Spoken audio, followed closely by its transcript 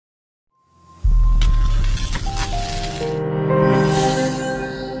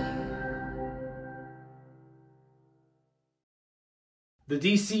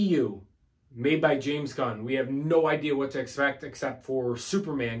The DCU, made by James Gunn. We have no idea what to expect except for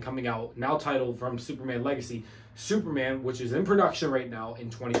Superman coming out, now titled from Superman Legacy, Superman, which is in production right now in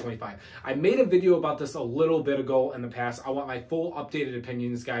 2025. I made a video about this a little bit ago in the past. I want my full updated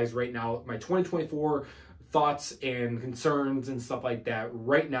opinions, guys, right now. My 2024 thoughts and concerns and stuff like that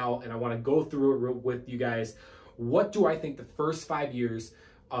right now, and I want to go through it with you guys. What do I think the first 5 years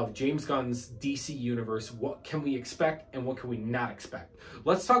of James Gunn's DC universe, what can we expect and what can we not expect?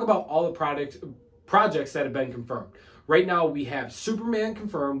 Let's talk about all the projects that have been confirmed. Right now we have Superman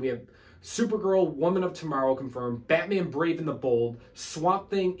confirmed, we have Supergirl, Woman of Tomorrow confirmed, Batman Brave and the Bold, Swamp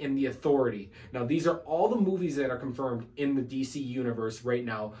Thing, and The Authority. Now these are all the movies that are confirmed in the DC universe right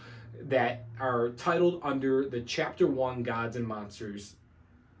now that are titled under the Chapter 1 Gods and Monsters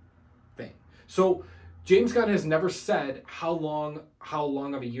thing. So James Gunn has never said how long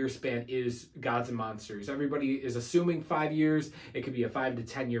of a year span is Gods and Monsters. Everybody is assuming 5 years. It could be a 5 to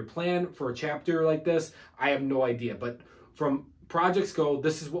 10 year plan for a chapter like this. I have no idea. But from projects go,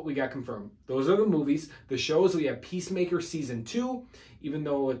 this is what we got confirmed. Those are the movies. The shows, we have Peacemaker Season 2, even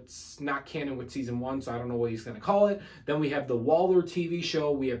though it's not canon with Season 1, so I don't know what he's going to call it. Then we have the Waller TV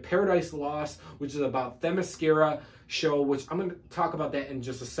show. We have Paradise Lost, which is about Themyscira show, which I'm going to talk about that in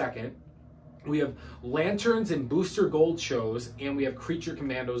just a second. We have Lanterns and Booster Gold shows, and we have Creature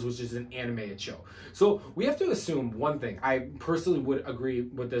Commandos, which is an animated show. So we have to assume one thing. I personally would agree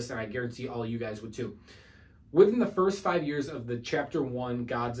with this, and I guarantee all you guys would too. Within the first 5 years of the Chapter 1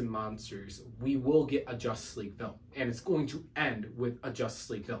 Gods and Monsters, we will get a Justice League film, and it's going to end with a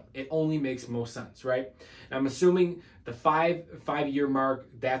Justice League film. It only makes most sense, right? And I'm assuming the five-year mark,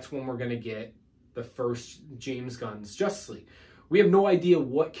 that's when we're going to get the first James Gunn's Justice League. We have no idea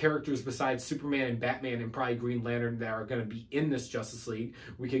what characters besides Superman and Batman and probably Green Lantern that are going to be in this Justice League.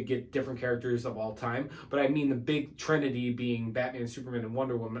 We could get different characters of all time. But I mean the big trinity being Batman, Superman, and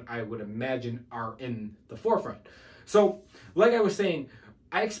Wonder Woman, I would imagine are in the forefront. So, like I was saying,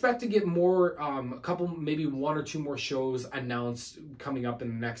 I expect to get more, a couple, maybe 1 or 2 more shows announced coming up in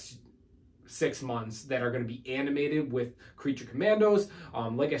the next 6 months that are going to be animated with Creature Commandos.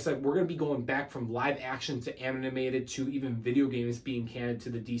 Like I said, we're going to be going back from live action to animated to even video games being canon to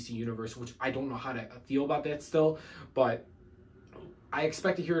the DC universe, which I don't know how to feel about that still, but I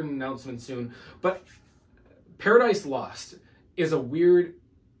expect to hear an announcement soon. But Paradise Lost is a weird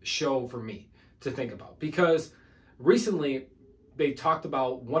show for me to think about because recently they talked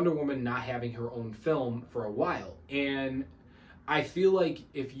about Wonder Woman not having her own film for a while, and I feel like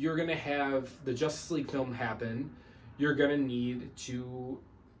if you're going to have the Justice League film happen, you're going to need to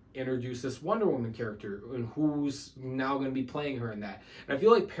introduce this Wonder Woman character and who's now going to be playing her in that. And I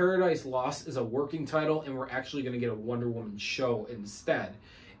feel like Paradise Lost is a working title and we're actually going to get a Wonder Woman show instead.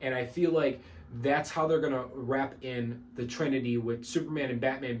 And I feel like that's how they're going to wrap in the Trinity with Superman and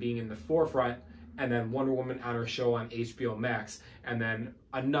Batman being in the forefront and then Wonder Woman on her show on HBO Max and then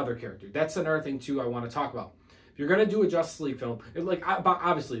another character. That's another thing too I want to talk about. If you're going to do a Justice League film,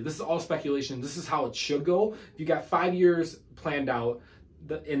 obviously, this is all speculation. This is how it should go. If you got 5 years planned out,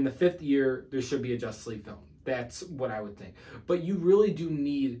 in the 5th year, there should be a Justice League film. That's what I would think. But you really do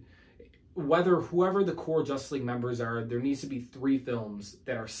need, whoever the core Justice League members are, there needs to be 3 films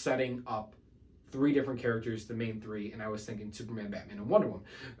that are setting up 3 different characters, the main 3, and I was thinking Superman, Batman, and Wonder Woman.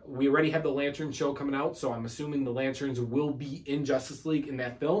 We already have the Lantern show coming out, so I'm assuming the Lanterns will be in Justice League in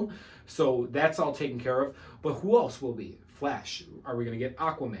that film, so that's all taken care of. But who else will be? Flash. Are we going to get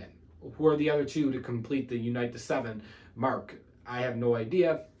Aquaman? Who are the other 2 to complete the Unite the 7 mark? I have no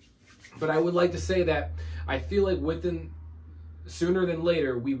idea, but I would like to say that I feel like sooner than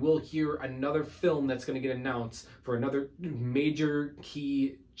later, we will hear another film that's going to get announced for another major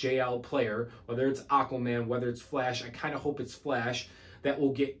key JL player, whether it's Aquaman, whether it's Flash. I kind of hope it's Flash that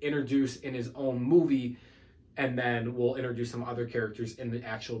will get introduced in his own movie, and then we'll introduce some other characters in the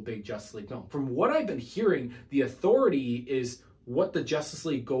actual big Justice League film. From what I've been hearing, the Authority is what the Justice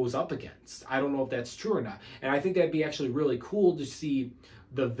League goes up against. I don't know if that's true or not. And I think that'd be actually really cool to see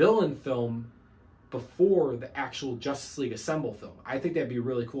the villain film before the actual Justice League Assemble film. I think that'd be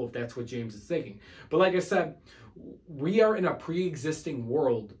really cool if that's what James is thinking. But like I said, we are in a pre-existing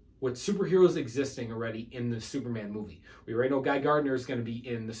world with superheroes existing already in the Superman movie. We already know Guy Gardner is going to be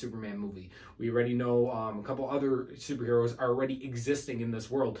in the Superman movie. We already know a couple other superheroes are already existing in this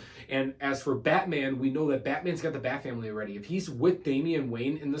world. And as for Batman, we know that Batman's got the Bat family already. If he's with Damian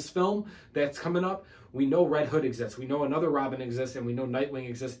Wayne in this film that's coming up, we know Red Hood exists. We know another Robin exists, and we know Nightwing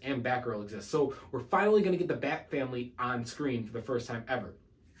exists, and Batgirl exists. So we're finally going to get the Bat family on screen for the first time ever.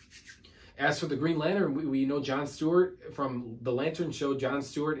 As for the Green Lantern, we know Jon Stewart from the Lantern show. Jon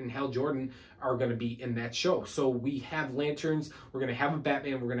Stewart and Hal Jordan are going to be in that show. So we have Lanterns. We're going to have a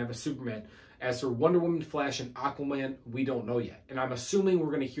Batman. We're going to have a Superman. As for Wonder Woman, Flash, and Aquaman, we don't know yet. And I'm assuming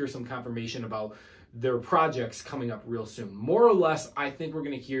we're going to hear some confirmation about their projects coming up real soon. More or less, I think we're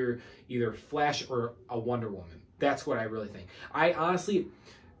going to hear either Flash or a Wonder Woman. That's what I really think. I honestly,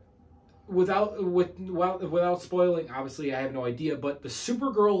 without spoiling, obviously I have no idea, but the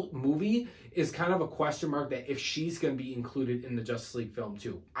Supergirl movie is kind of a question mark that if she's going to be included in the Justice League film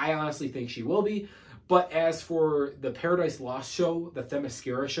too. I honestly think she will be. But as for the Paradise Lost show, the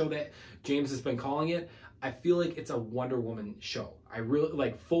Themyscira show that James has been calling it, I feel like it's a Wonder Woman show. I really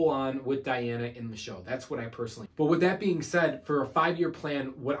like full on with Diana in the show. That's what I personally. But with that being said, for a 5-year plan,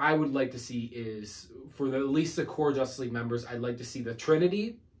 what I would like to see is for at least the core Justice League members, I'd like to see the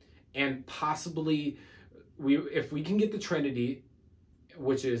Trinity, and possibly if we can get the Trinity,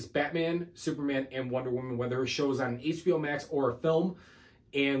 which is Batman, Superman, and Wonder Woman, whether her show's on HBO Max or a film,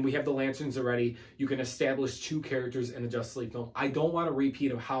 and we have the Lanterns already, you can establish 2 characters in the Justice League film. I don't want a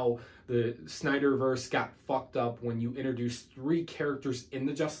repeat of how the Snyderverse got fucked up when you introduced 3 characters in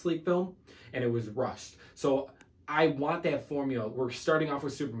the Justice League film and it was rushed. So I want that formula. We're starting off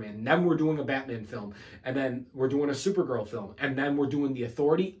with Superman, then we're doing a Batman film, and then we're doing a Supergirl film, and then we're doing the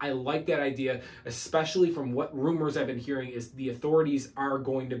Authority. I like that idea, especially from what rumors I've been hearing is the Authorities are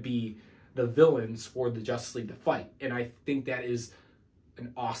going to be the villains for the Justice League to fight. And I think that is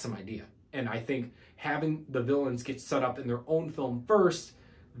an awesome idea. And I think having the villains get set up in their own film first,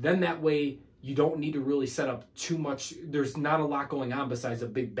 then that way you don't need to really set up too much. There's not a lot going on besides a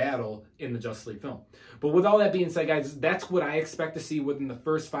big battle in the Justice League film. But with all that being said, guys, that's what I expect to see within the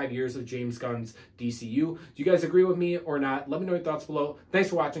first 5 years of James Gunn's DCU. Do you guys agree with me or not? Let me know your thoughts below. Thanks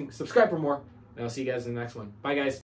for watching. Subscribe for more, and I'll see you guys in the next one. Bye, guys.